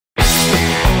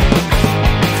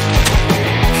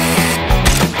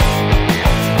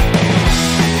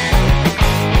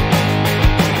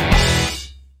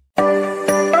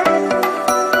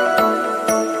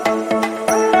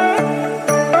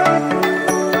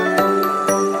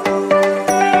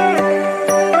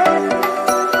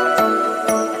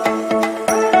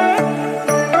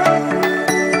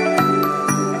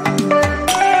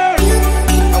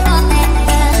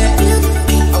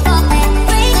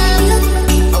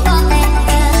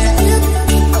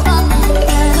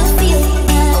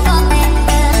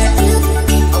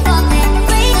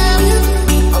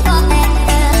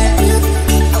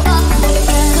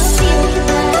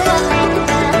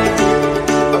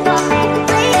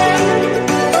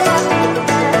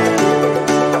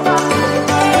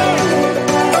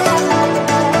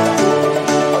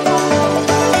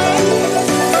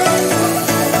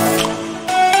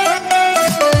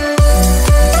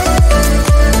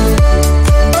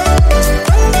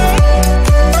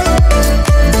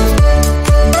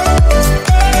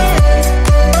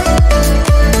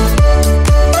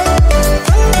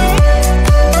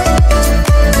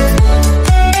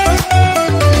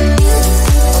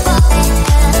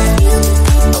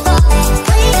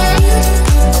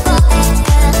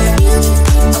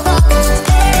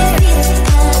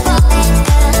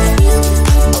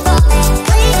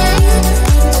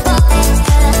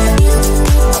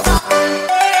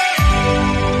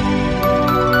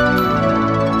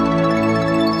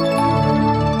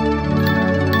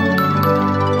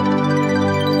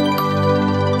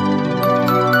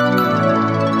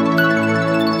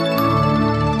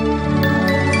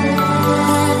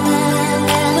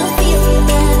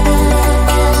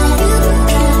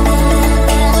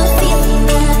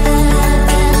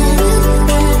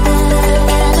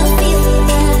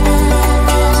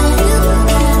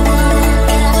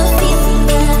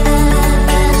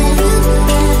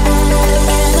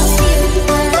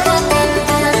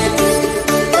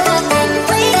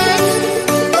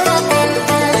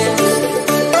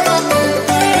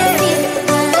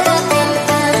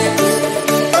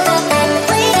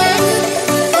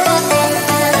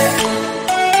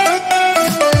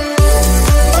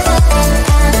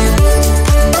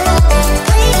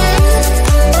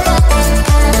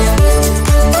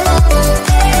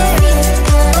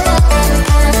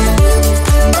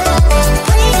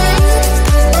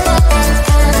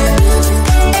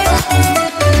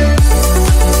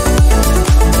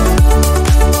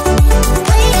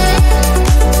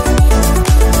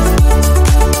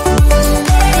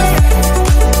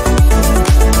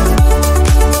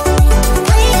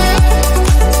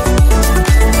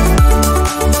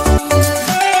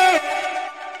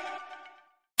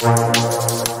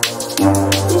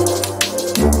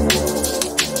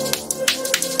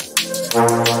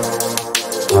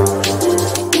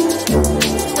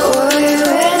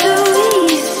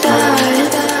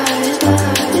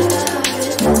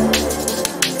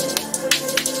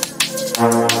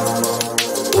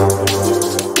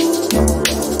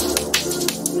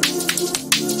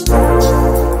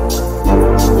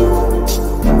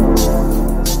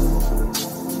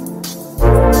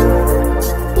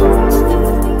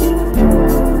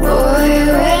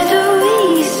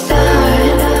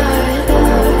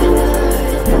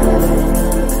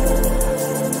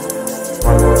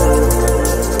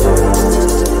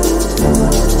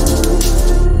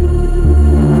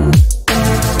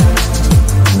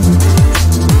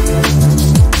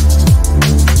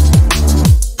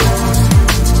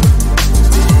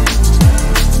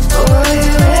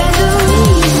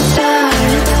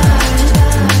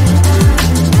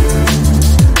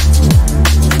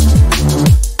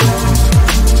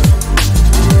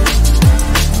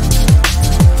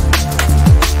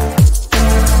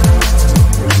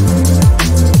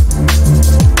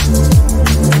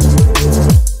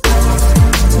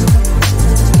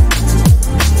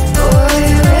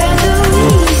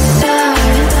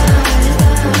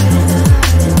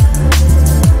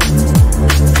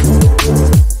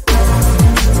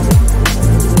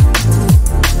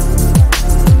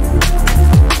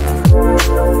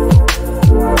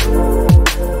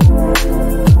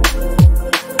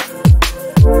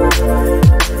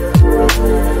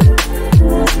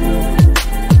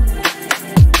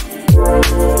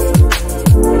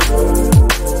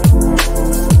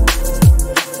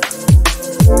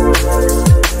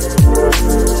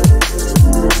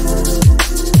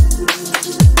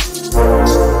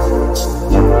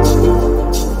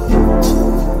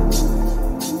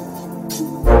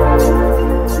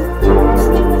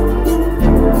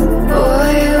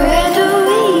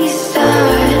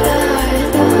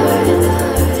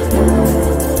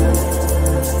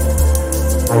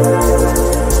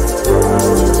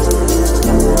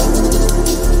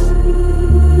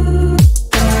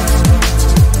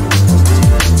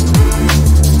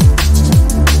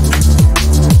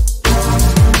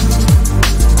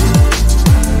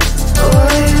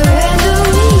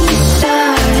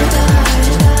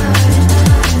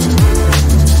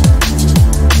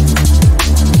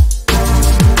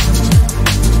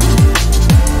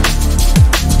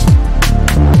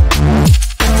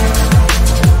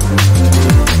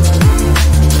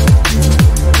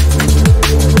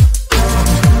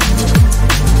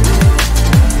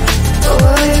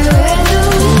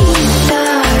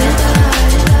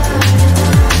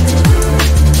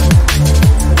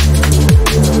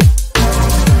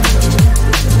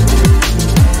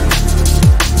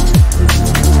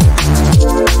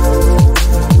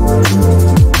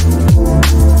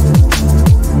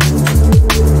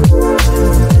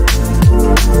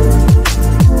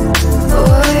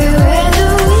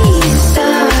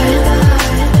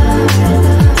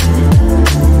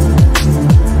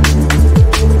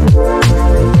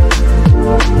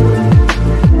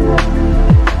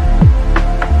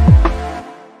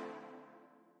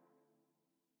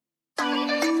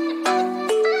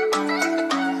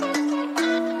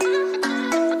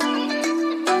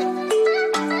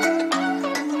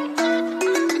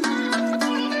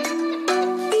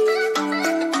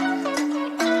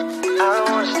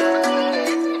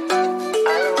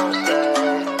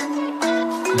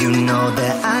You know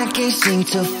that I can't seem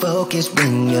to focus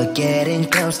when you're getting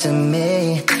close to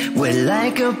me. We're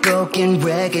like a broken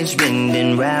record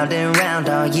spinning round and round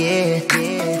all year.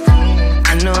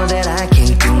 I know that I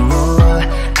can't do more,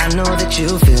 I know that you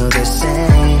feel the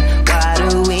same. Why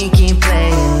do we keep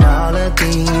playing all of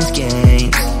these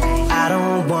games? I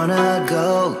don't wanna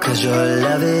go, cause your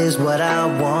love is what I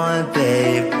want,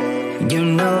 babe. You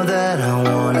know that I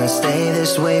wanna stay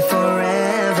this way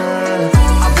forever.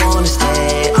 I wanna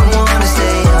stay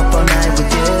up all night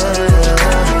with you.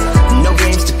 No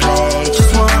games to play,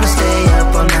 just wanna stay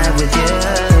up all night with you.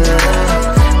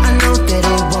 I know that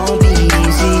it won't be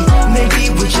easy, maybe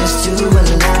we're just too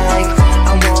alike.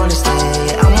 I wanna stay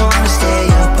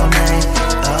up all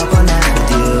night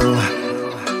with you.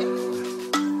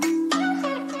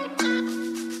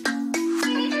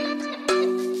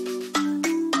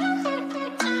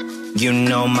 You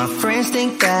know my friends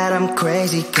think that I'm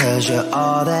crazy, cause you're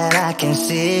all that I can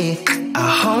see. I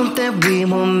hope that we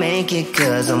will make it,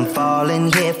 cause I'm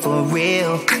falling here for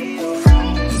real.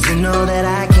 You know that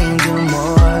I can't do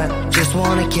more, just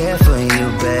wanna care for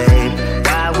you, babe.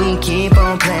 Why we keep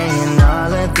on playing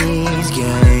all of these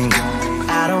games?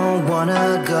 I don't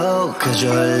wanna go, cause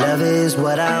your love is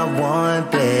what I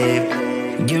want,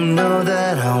 babe. You know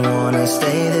that I wanna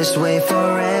stay this way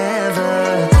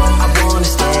forever. I wanna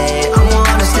stay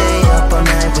up all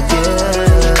night with you.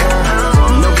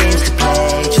 No games to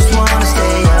play, just wanna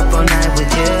stay up all night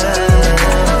with you.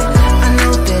 I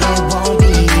know that it won't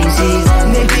be easy,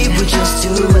 maybe we're just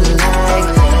too alike.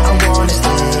 I wanna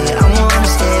stay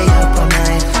up all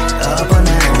night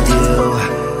with you.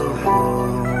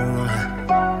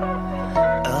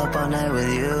 Up all night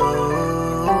with you.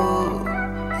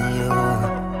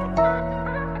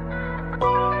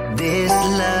 This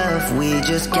love, we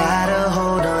just gotta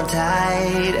hold on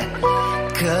tight,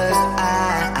 cause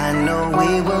I know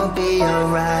we will be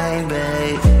alright,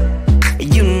 babe.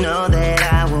 You know that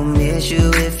I will miss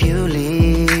you if you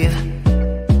leave,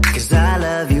 cause I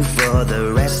love you for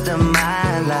the rest of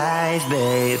my life,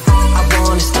 babe. I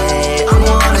wanna stay up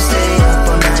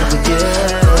all night with you.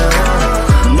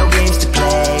 No games to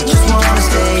play, just wanna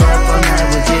stay up all night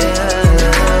with you.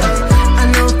 I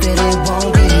know that it won't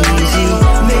be easy,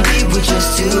 maybe we're just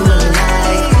too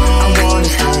alike. I wanna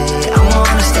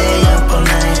stay up all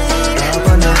night with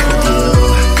you.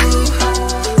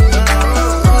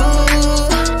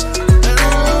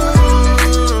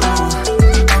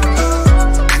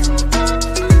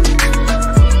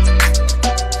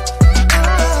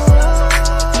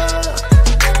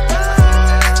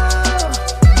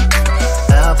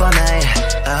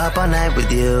 Up all night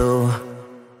with you.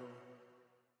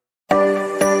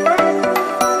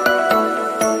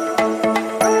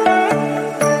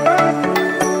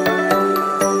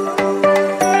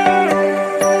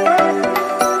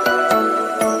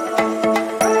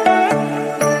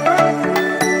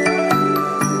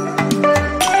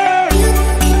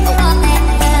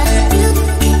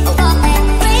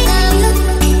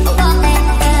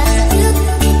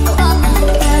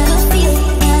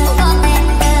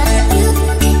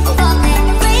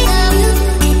 You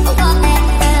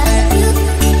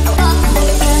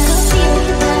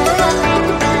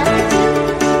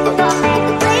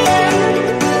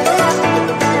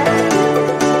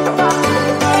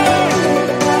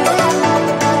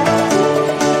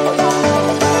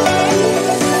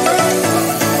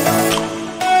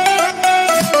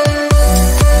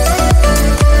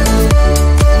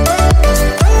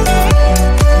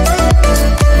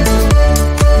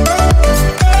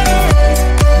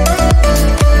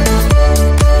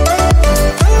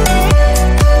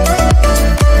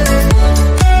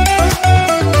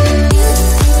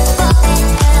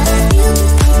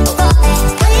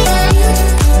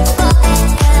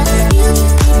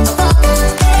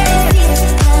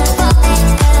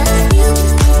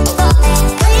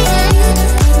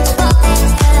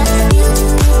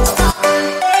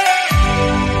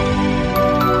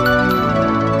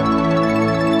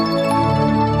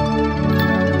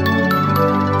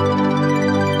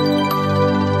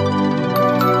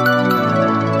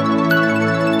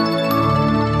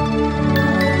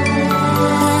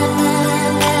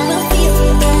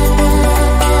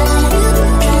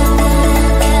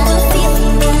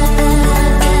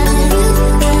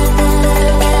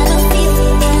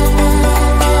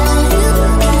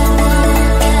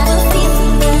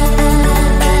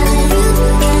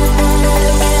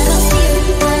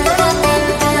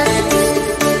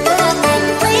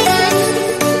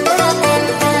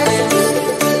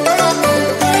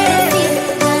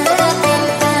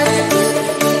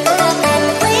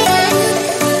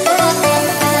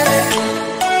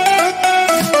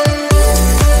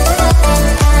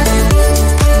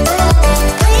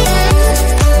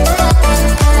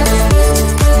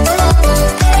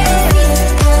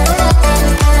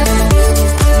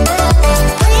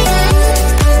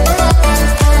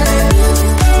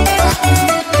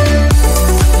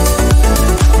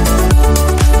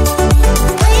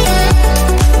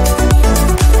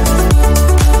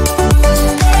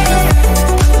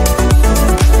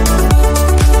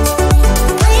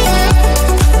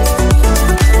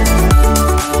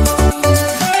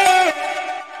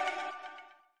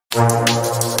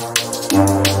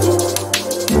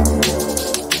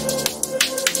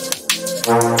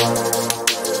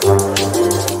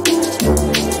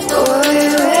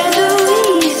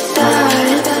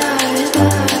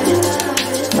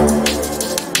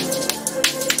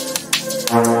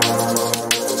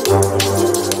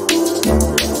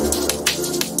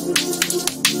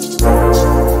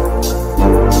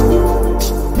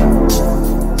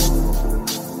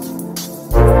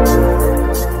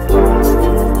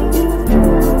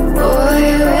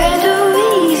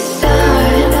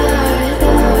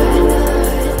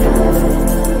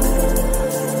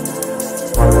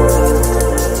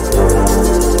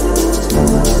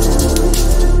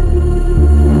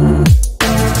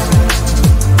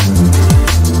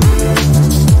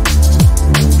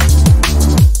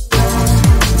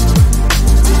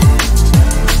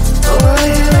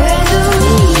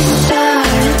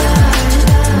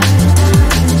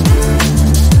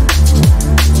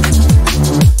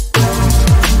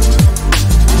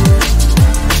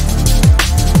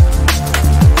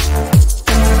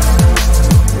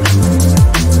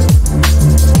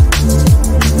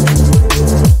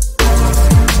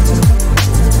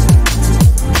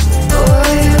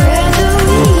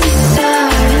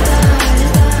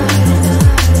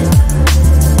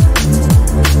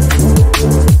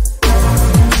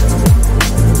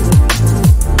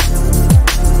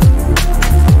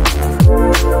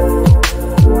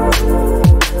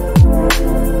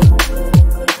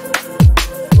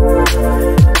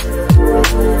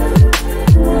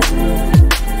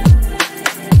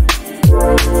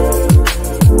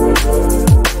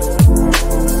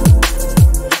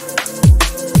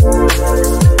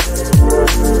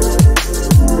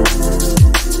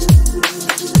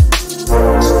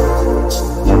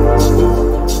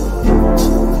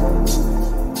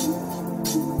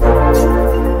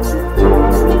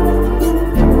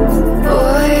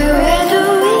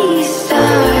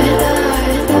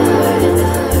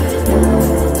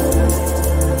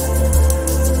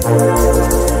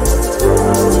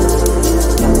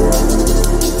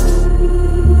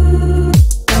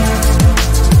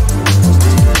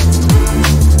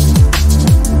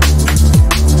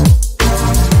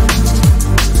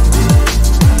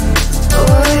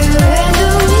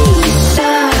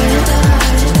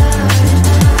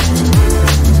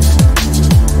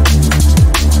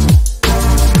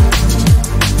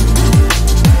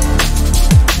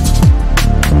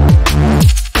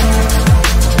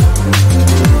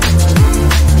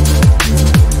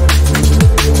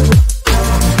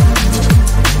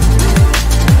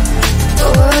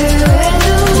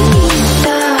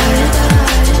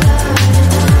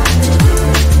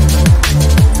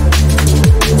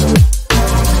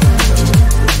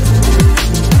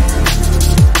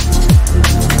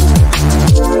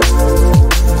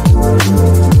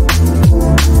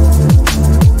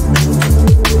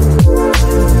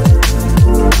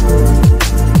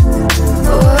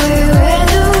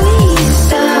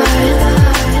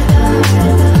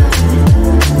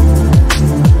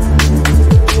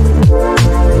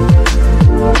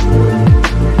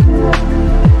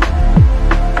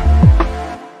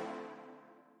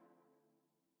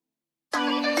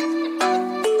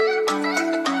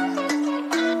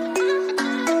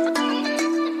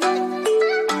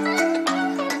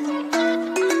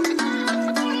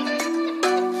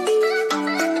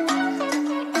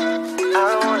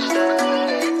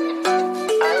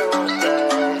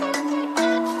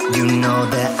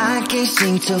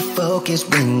seem to focus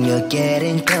when you're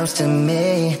getting close to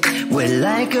me. We're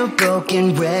like a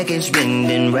broken record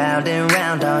spinning round and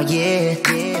round all year.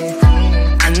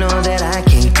 I know that I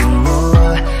can't do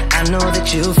more, I know that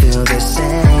you feel the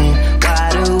same. Why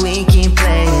do we keep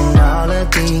playing all of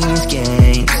these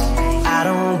games? I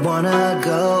don't wanna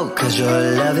go, cause your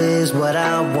love is what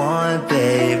I want,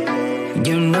 babe.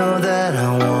 You know that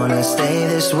I wanna stay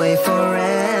this way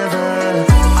forever.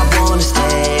 I wanna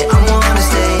stay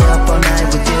up all night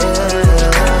with you.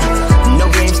 No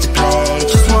games to play,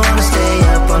 just wanna stay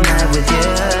up all night with you.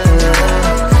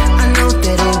 I know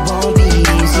that it won't be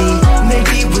easy,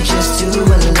 maybe we're just too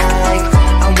alike.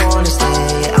 I wanna stay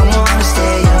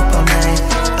up all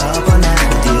night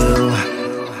with you.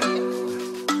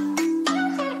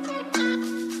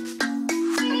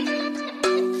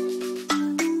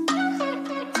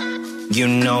 You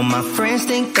know my friends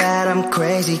think that I'm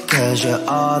crazy, cause you're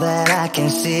all that I can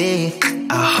see.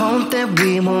 I hope that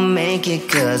we will make it,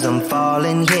 cause I'm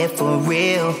falling here for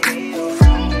real.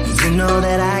 You know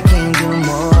that I can't do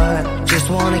more, just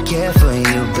wanna care for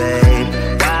you, babe.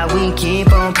 Why we keep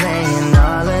on playing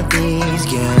all of these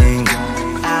games?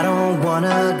 I don't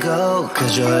wanna go,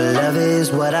 cause your love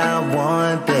is what I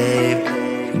want, babe.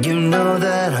 You know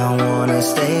that I wanna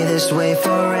stay this way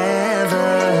forever.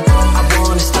 I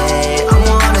wanna stay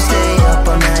up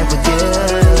all night with you.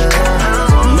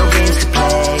 No games to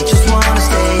play, just wanna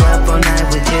stay up all night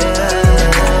with you.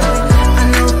 I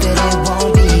know that it won't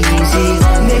be easy,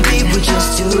 maybe we're just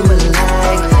too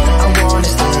alike. I wanna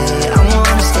stay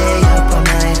up all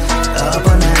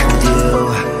night with you.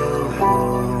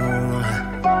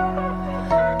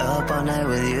 Up all night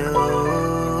with you.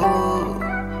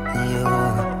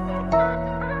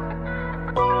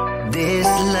 This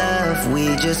love, we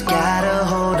just gotta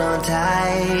hold on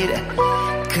tight,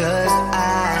 cause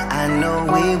I know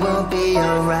we will be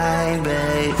alright,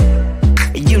 babe.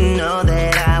 You know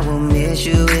that I will miss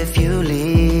you if you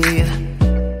leave,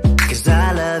 cause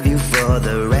I love you for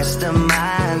the rest of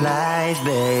my life,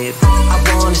 babe. I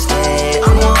wanna stay up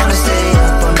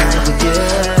all night with you.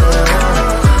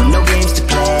 No games to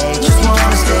play, just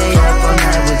wanna stay up all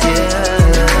night with you.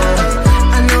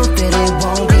 I know that it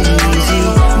won't be easy,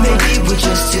 maybe we're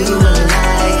just too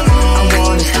alike. I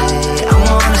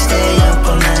wanna stay up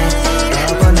all night with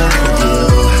you.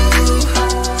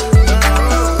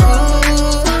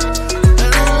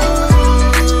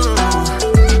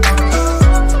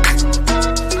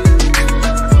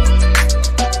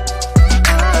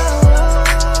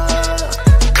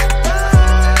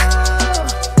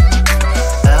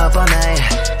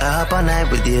 Up all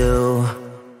night with you.